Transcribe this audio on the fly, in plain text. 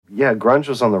yeah, grunge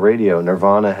was on the radio.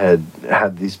 Nirvana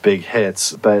had these big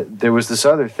hits, but there was this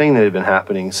other thing that had been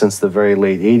happening since the very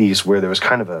late 80s where there was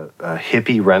kind of a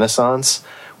hippie renaissance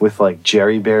with like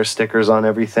Jerry Bear stickers on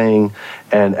everything,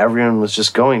 and everyone was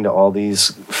just going to all these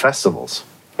festivals.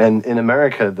 And in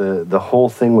America, the whole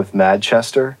thing with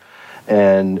Manchester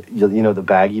and, you know, the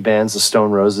baggy bands, the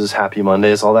Stone Roses, Happy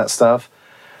Mondays, all that stuff,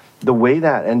 the way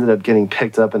that ended up getting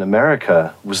picked up in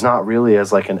America was not really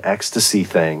as like an ecstasy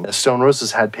thing. The Stone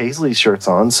Roses had Paisley shirts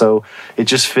on, so it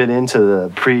just fit into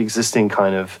the pre-existing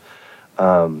kind of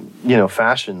you know,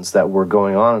 fashions that were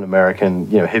going on in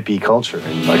American, you know, hippie culture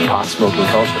and like pot smoking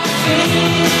culture.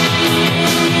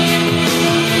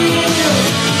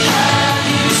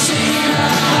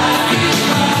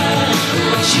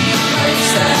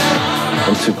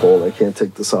 I'm too cold, I can't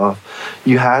take this off.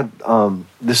 You had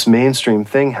this mainstream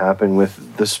thing happen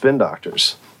with the Spin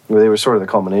Doctors, where they were sort of the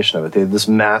culmination of it. They had this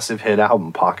massive hit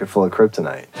album, Pocket Full of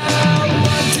Kryptonite.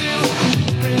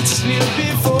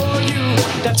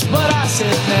 That's what I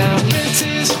said now.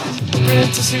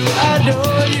 Princess who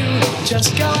adore you,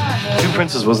 just go ahead. Two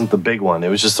Princes wasn't the big one. It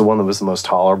was just the one that was the most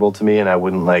tolerable to me, and I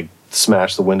wouldn't like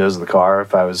smash the windows of the car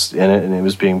if I was in it and it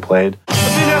was being played.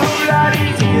 It's been a whole lot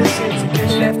easier since the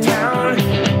bitch left town. It's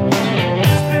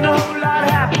been a whole lot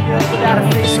happier without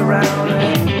a face around.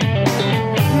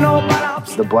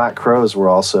 The Black Crowes were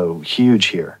also huge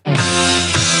here.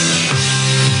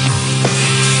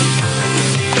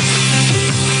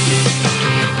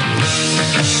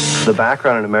 The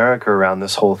background in America around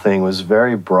this whole thing was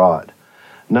very broad.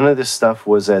 None of this stuff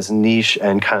was as niche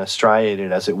and kind of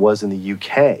striated as it was in the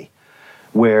UK,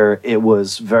 where it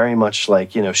was very much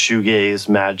like, you know, shoegaze,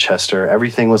 Manchester,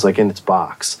 everything was like in its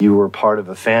box. You were part of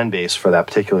a fan base for that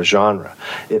particular genre.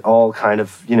 It all kind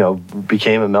of, you know,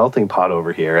 became a melting pot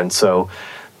over here. And so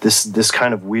this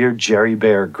kind of weird Jerry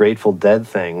Bear, Grateful Dead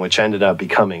thing, which ended up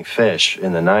becoming Phish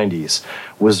in the 90s,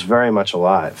 was very much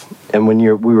alive. And when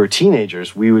we were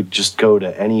teenagers, we would just go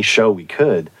to any show we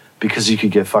could because you could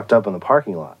get fucked up in the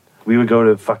parking lot. We would go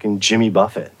to fucking Jimmy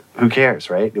Buffett. Who cares,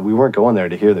 right? We weren't going there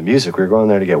to hear the music. We were going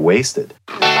there to get wasted.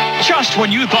 Just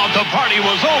when you thought the party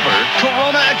was over,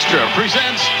 Corona Extra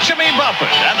presents Jimmy Buffett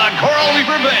and the Coral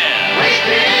Reaper Band.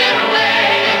 Wasted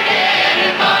away.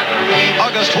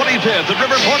 August 25th at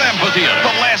Riverport Amphitheater,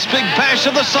 the last big bash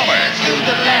of the summer.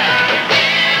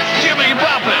 Jimmy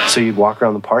Buffett. So you'd walk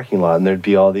around the parking lot and there'd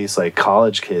be all these like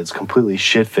college kids completely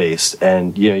shit-faced,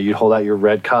 and you know, you'd hold out your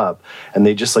red cup and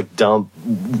they just like dump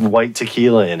white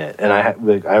tequila in it. And I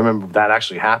remember that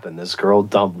actually happened. This girl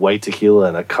dumped white tequila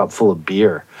in a cup full of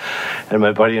beer. And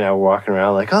my buddy and I were walking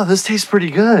around like, oh, this tastes pretty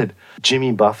good.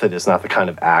 Jimmy Buffett is not the kind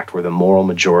of act where the moral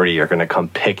majority are going to come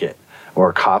picket,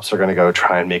 or cops are going to go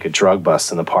try and make a drug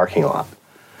bust in the parking lot.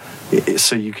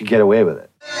 So you could get away with it.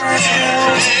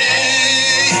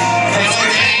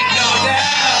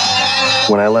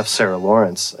 When I left Sarah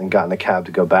Lawrence and got in a cab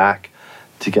to go back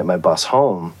to get my bus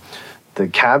home, the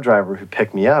cab driver who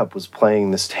picked me up was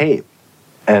playing this tape.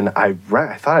 And I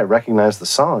thought I recognized the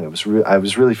song. I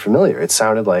was really familiar. It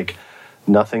sounded like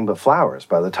Nothing But Flowers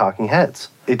by the Talking Heads.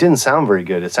 It didn't sound very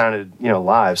good. It sounded, you know,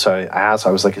 live. So I asked,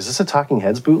 I was like, is this a Talking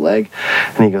Heads bootleg?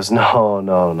 And he goes,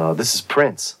 no, this is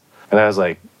Prince. And I was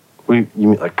like, you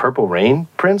mean like Purple Rain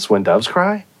Prince, When Doves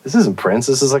Cry? This isn't Prince,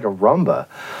 this is like a rumba.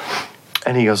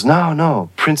 And he goes, no,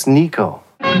 Prince Nico.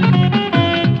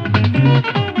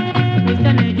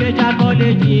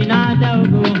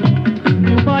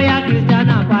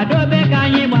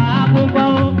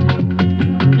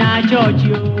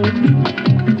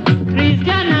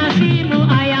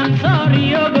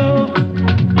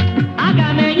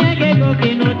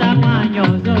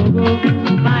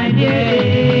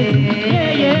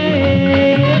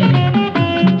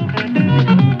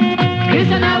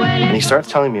 And he starts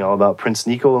telling me all about Prince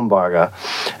Nico Lombarga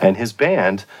and his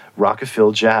band,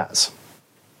 Rockafil Jazz,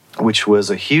 which was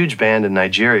a huge band in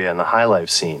Nigeria in the high life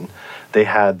scene. They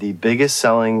had the biggest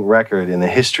selling record in the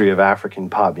history of African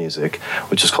pop music,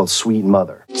 which is called Sweet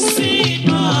Mother. Sweet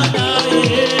Mother.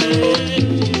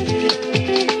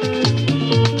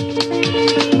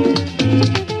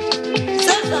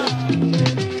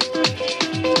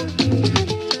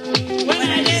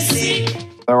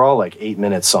 They're all like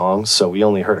 8-minute songs, so we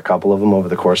only heard a couple of them over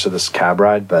the course of this cab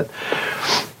ride, but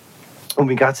when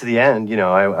we got to the end, you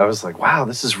know, I was like, wow,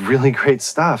 this is really great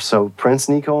stuff. So Prince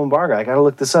Nico Lombarga, I got to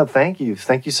look this up. Thank you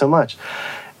so much.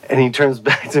 And he turns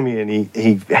back to me and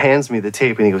he hands me the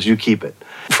tape and he goes, you keep it.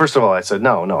 First of all, I said,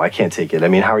 no, I can't take it. I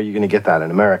mean, how are you going to get that in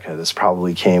America? This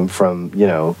probably came from, you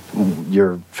know,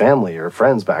 your family or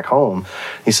friends back home.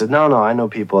 He said, no, I know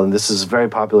people, and this is a very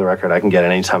popular record. I can get it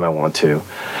anytime I want to.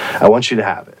 I want you to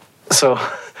have it. So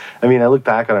I mean, I look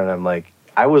back on it and I'm like,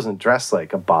 I wasn't dressed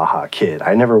like a Baja kid.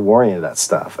 I never wore any of that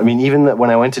stuff. I mean, even when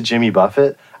I went to Jimmy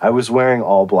Buffett, I was wearing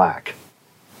all black.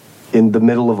 In the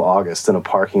middle of August in a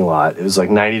parking lot, it was like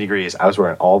 90 degrees. I was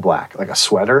wearing all black, like a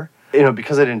sweater. You know,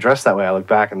 because I didn't dress that way, I look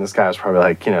back and this guy was probably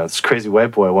like, you know, this crazy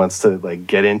white boy wants to like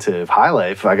get into high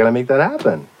life. I got to make that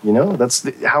happen. You know,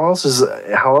 how else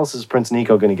is Prince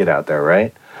Nico going to get out there,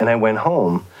 right? And I went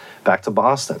home back to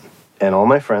Boston, and all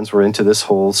my friends were into this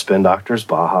whole Spin Doctors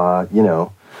Baja, you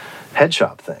know, head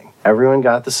shop thing. Everyone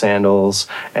got the sandals,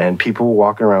 and people were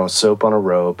walking around with soap on a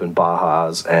rope and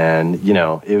Bajas, and, you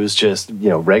know, it was just, you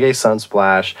know, reggae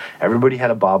sunsplash. Everybody had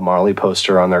a Bob Marley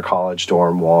poster on their college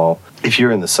dorm wall. If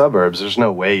you're in the suburbs, there's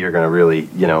no way you're going to really,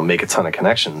 you know, make a ton of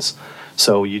connections.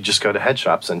 So you just go to head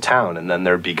shops in town, and then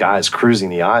there'd be guys cruising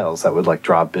the aisles that would, like,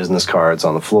 drop business cards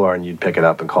on the floor, and you'd pick it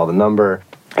up and call the number,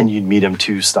 and you'd meet them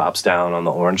 2 stops down on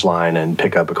the Orange Line and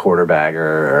pick up a quarter bag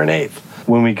or an eighth.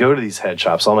 When we go to these head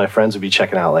shops, all my friends would be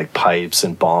checking out like pipes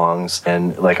and bongs,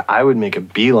 and like I would make a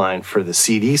beeline for the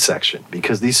CD section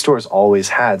because these stores always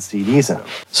had CDs in them.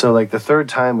 So like the third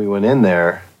time we went in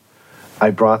there, I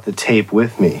brought the tape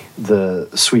with me, the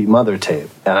Sweet Mother tape,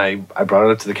 and I brought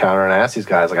it up to the counter and I asked these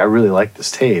guys, like, I really like this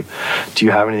tape. Do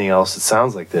you have anything else that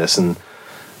sounds like this? And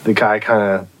the guy kind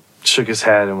of shook his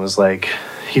head and was like,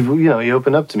 he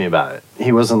opened up to me about it.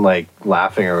 He wasn't like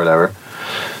laughing or whatever.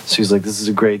 So he's like, this is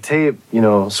a great tape. You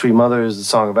know, Sweet Mother is the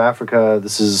Song of Africa.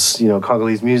 This is, you know,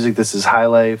 Congolese music. This is High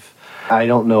Life. I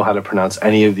don't know how to pronounce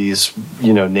any of these,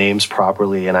 you know, names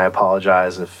properly, and I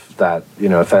apologize if that, you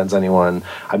know, offends anyone.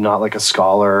 I'm not like a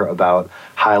scholar about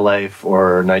High Life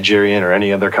or Nigerian or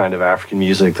any other kind of African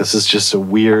music. This is just a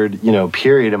weird, you know,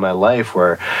 period in my life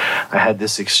where I had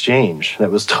this exchange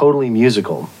that was totally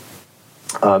musical.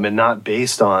 And not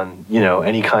based on, you know,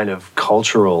 any kind of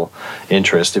cultural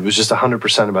interest. It was just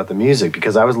 100% about the music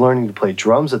because I was learning to play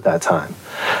drums at that time.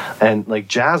 And like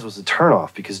jazz was a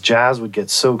turnoff because jazz would get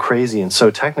so crazy and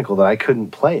so technical that I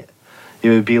couldn't play it. It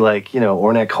would be like, you know,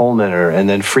 Ornette Coleman and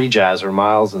then free jazz or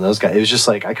Miles and those guys. It was just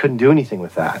like I couldn't do anything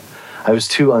with that. I was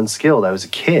too unskilled. I was a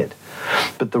kid.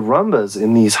 But the rumbas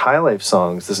in these High Life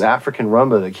songs, this African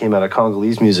rumba that came out of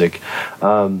Congolese music,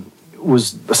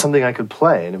 was something I could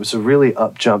play, and it was a really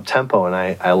up-jump tempo, and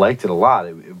I liked it a lot.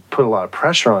 It put a lot of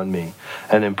pressure on me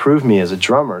and improved me as a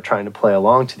drummer trying to play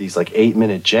along to these like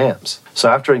 8-minute jams. So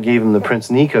after I gave them the Prince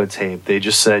Nico tape, they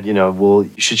just said, you know, well, you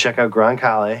should check out Grand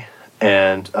Calais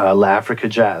and La Africa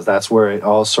Jazz. That's where it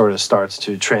all sort of starts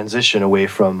to transition away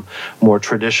from more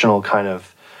traditional kind of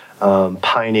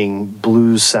pining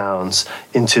blues sounds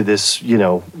into this, you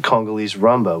know, Congolese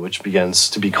rumba, which begins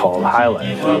to be called High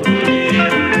Life.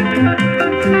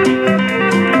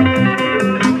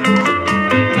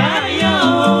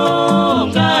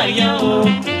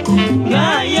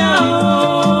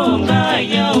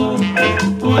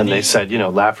 And they said, you know,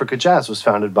 La Africa Jazz was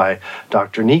founded by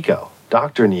Dr. Nico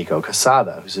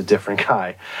Casada, who's a different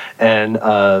guy, and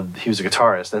he was a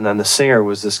guitarist, and then the singer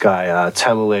was this guy,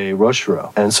 Tamule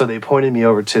Rochero. And so they pointed me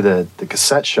over to the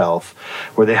cassette shelf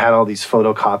where they had all these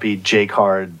photocopied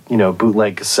J-card, you know,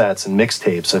 bootleg cassettes and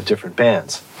mixtapes of different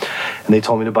bands. And they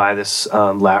told me to buy this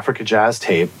La Africa Jazz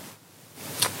tape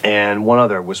and one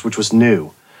other, which was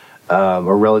new,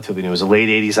 or relatively new. It was a late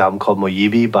 80s album called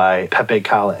Moyibi by Pepe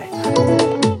Kalle.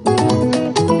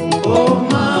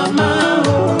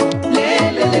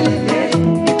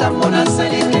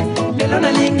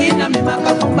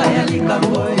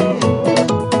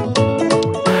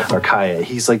 Kaya,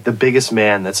 he's like the biggest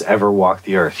man that's ever walked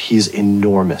the earth. He's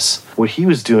enormous. What he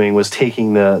was doing was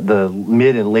taking the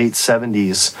mid and late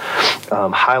 70s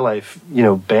High Life, you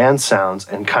know, band sounds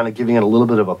and kind of giving it a little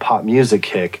bit of a pop music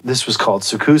kick. This was called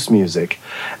soukous music,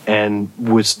 and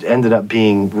which ended up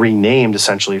being renamed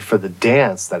essentially for the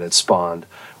dance that it spawned,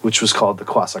 which was called the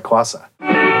Kwasa Kwasa.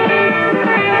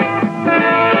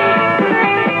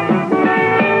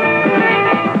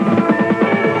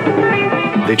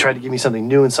 They tried to give me something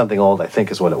new and something old, I think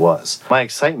is what it was. My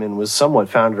excitement was somewhat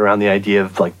founded around the idea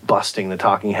of like busting the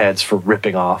Talking Heads for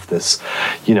ripping off this,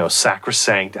 you know,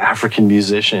 sacrosanct African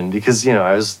musician because, you know,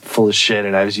 I was full of shit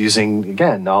and I was using,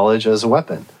 again, knowledge as a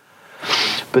weapon.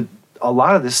 But a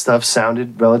lot of this stuff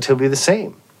sounded relatively the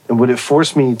same. And what it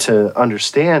forced me to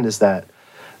understand is that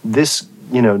this,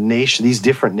 you know, these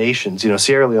different nations, you know,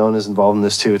 Sierra Leone is involved in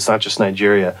this too. It's not just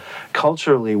Nigeria.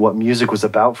 Culturally, what music was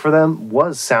about for them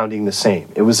was sounding the same.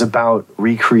 It was about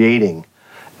recreating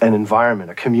an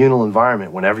environment, a communal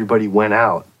environment when everybody went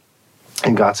out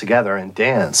and got together and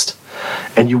danced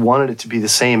And you wanted it to be the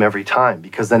same every time,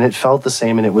 because then it felt the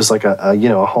same, and it was like a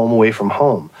home away from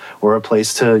home, or a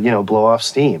place to, blow off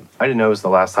steam. I didn't know it was the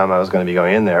last time I was going to be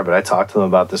going in there, but I talked to them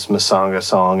about this Masanga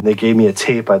song. They gave me a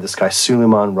tape by this guy,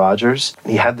 Suleiman Rogers.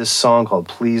 He had this song called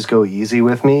Please Go Easy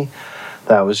With Me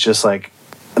that was just like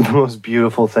the most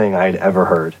beautiful thing I'd ever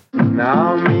heard.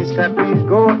 Now, mister, please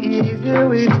go easy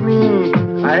with me.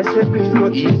 I said, please go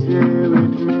easy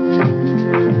with me.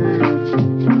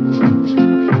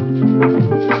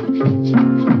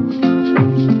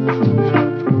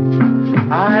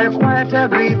 I quite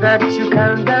agree that you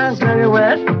can dance very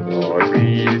well. Oh,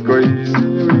 please go easy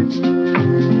with me.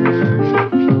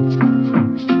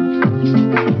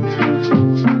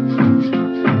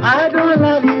 I don't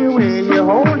love you when you're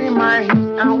holding my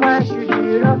hand. And why should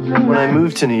you love me? When I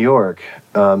moved to New York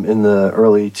in the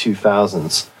early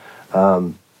 2000s,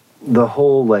 the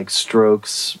whole like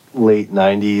Strokes late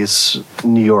 90s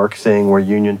New York thing where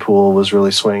Union Pool was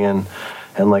really swinging,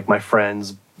 and like my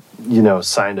friends,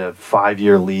 signed a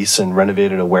 5-year lease and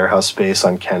renovated a warehouse space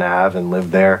on Kent Ave and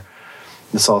lived there.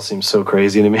 This all seems so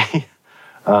crazy to me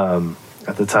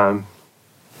at the time.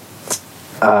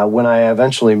 When I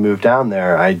eventually moved down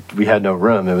there, we had no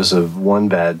room. It was a one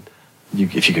bed,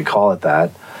 if you could call it that.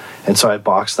 And so I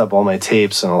boxed up all my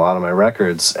tapes and a lot of my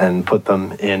records and put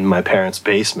them in my parents'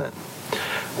 basement,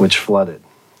 which flooded.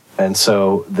 And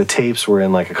so the tapes were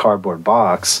in like a cardboard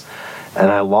box,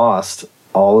 and I lost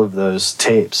all of those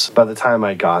tapes. By the time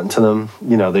I got into them,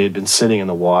 they had been sitting in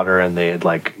the water, and they had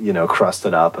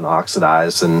crusted up and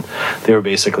oxidized, and they were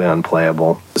basically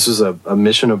unplayable. This was a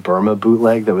Mission of Burma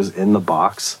bootleg that was in the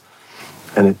box,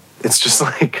 and it's just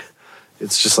like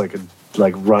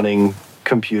a running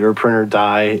computer printer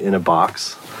die in a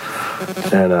box.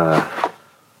 And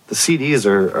the CDs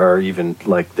are even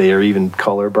they are even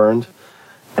color burned,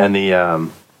 and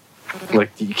the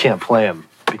you can't play them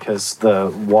because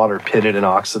the water pitted and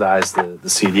oxidized the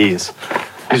CDs.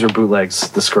 These are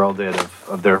bootlegs this girl did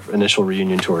of their initial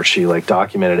reunion tour. She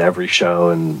documented every show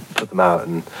and put them out.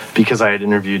 And because I had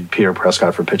interviewed Peter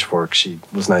Prescott for Pitchfork, she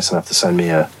was nice enough to send me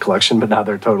a collection, but now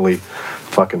they're totally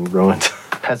fucking ruined.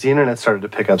 As the internet started to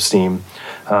pick up steam,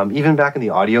 even back in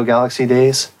the Audio Galaxy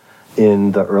days,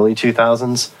 in the early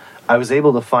 2000s, I was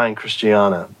able to find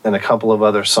Christiana and a couple of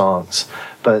other songs.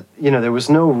 But, there was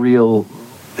no real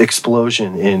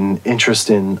explosion in interest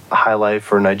in high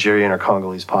life or Nigerian or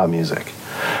Congolese pop music.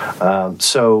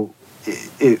 So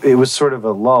it was sort of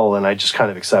a lull, and I just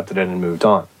kind of accepted it and moved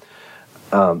on.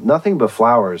 Nothing But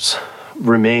Flowers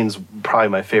remains probably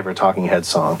my favorite Talking Heads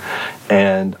song,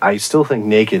 and I still think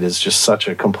Naked is just such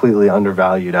a completely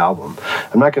undervalued album.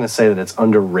 I'm not going to say that it's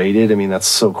underrated. I mean, that's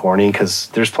so corny, because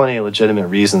there's plenty of legitimate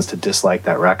reasons to dislike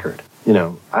that record.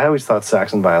 I always thought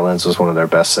Saxon Violins was one of their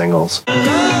best singles.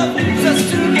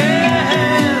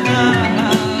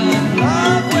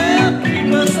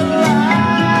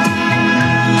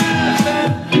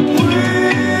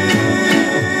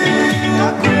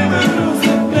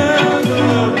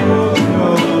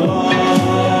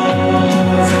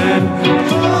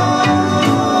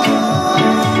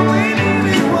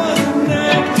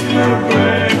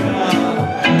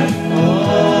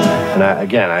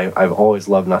 I've always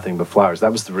loved Nothing But Flowers.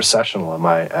 That was the recessional at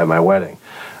my wedding.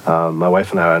 My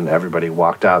wife and I and everybody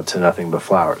walked out to Nothing But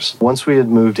Flowers. Once we had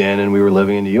moved in and we were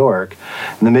living in New York,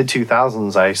 in the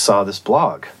mid-2000s, I saw this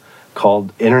blog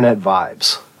called Internet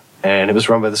Vibes, and it was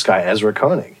run by this guy, Ezra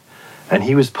Koenig. And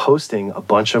he was posting a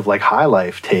bunch of High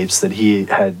Life tapes that he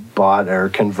had bought or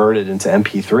converted into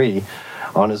MP3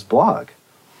 on his blog.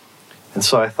 And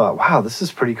so I thought, wow, this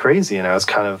is pretty crazy. And I was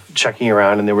kind of checking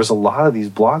around, and there was a lot of these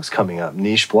blogs coming up,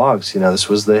 niche blogs. This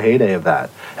was the heyday of that,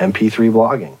 MP3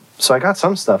 blogging. So I got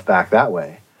some stuff back that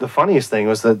way. The funniest thing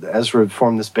was that Ezra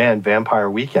formed this band, Vampire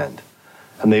Weekend,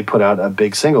 and they put out a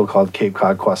big single called Cape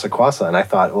Cod Kwassa Kwassa. And I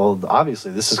thought, well,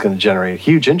 obviously this is going to generate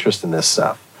huge interest in this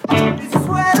stuff.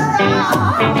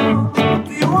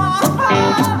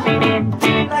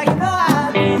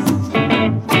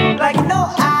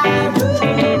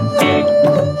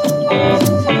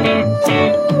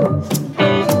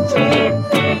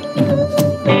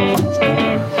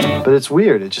 But it's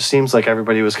weird. It just seems like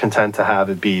everybody was content to have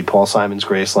it be Paul Simon's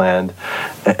Graceland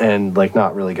and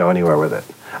not really go anywhere with it.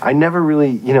 I never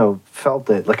really, felt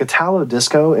that Italo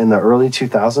Disco in the early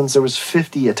 2000s, there was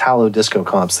 50 Italo Disco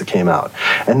comps that came out,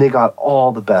 and they got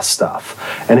all the best stuff.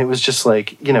 And it was just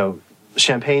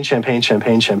champagne, champagne,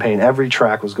 champagne, champagne. Every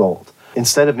track was gold.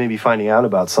 Instead of maybe finding out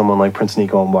about someone like Prince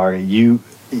Nico Mbarga,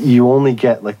 you only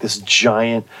get this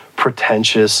giant,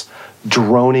 pretentious,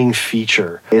 droning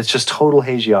feature. It's just total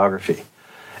hagiography.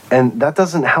 And that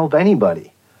doesn't help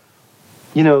anybody.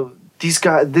 these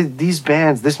guys, these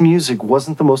bands, this music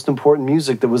wasn't the most important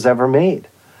music that was ever made.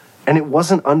 And it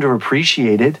wasn't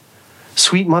underappreciated.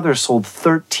 Sweet Mother sold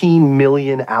 13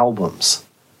 million albums.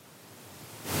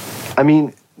 I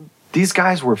mean, these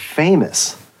guys were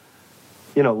famous.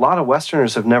 You know, a lot of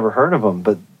Westerners have never heard of them,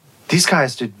 but these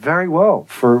guys did very well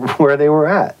for where they were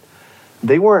at.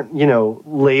 They weren't, you know,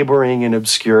 laboring in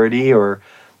obscurity or,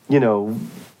 you know,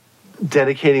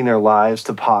 dedicating their lives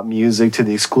to pop music to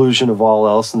the exclusion of all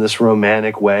else in this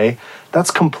romantic way. That's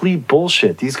complete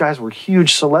bullshit. These guys were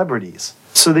huge celebrities.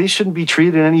 So they shouldn't be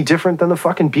treated any different than the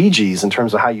fucking Bee Gees in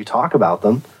terms of how you talk about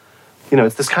them. You know,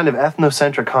 it's this kind of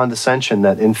ethnocentric condescension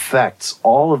that infects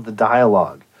all of the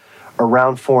dialogue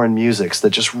around foreign musics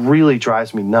that just really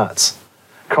drives me nuts.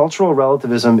 Cultural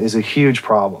relativism is a huge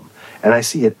problem, and I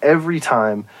see it every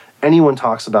time anyone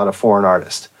talks about a foreign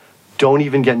artist. Don't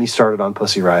even get me started on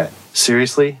Pussy Riot.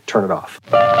 Seriously, turn it off.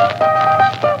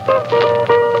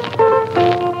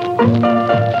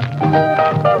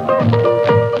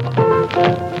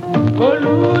 Oh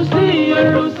Lucy, oh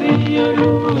Lucy, oh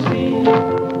Lucy.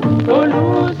 Oh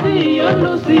Lucy, oh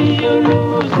Lucy, oh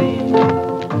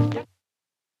Lucy.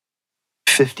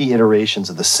 50 iterations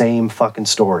of the same fucking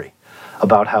story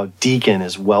about how Deacon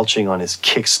is welching on his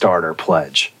Kickstarter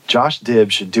pledge. Josh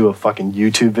Dibb should do a fucking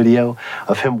YouTube video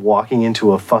of him walking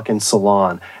into a fucking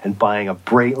salon and buying a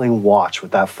Breitling watch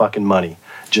with that fucking money,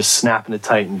 just snapping it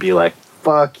tight and be like,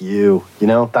 fuck you. You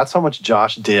know, that's how much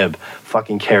Josh Dibb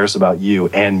fucking cares about you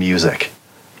and music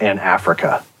and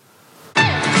Africa.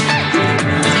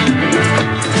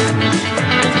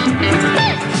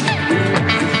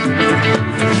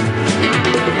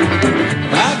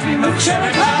 I dream of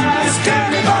cherry pies,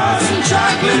 candy bars, and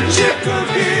chocolate chip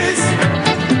cookies.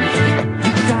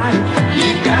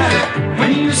 You got it. When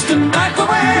you used to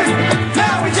microwave,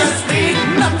 now we just eat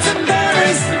nuts and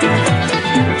berries.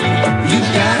 You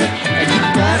got it.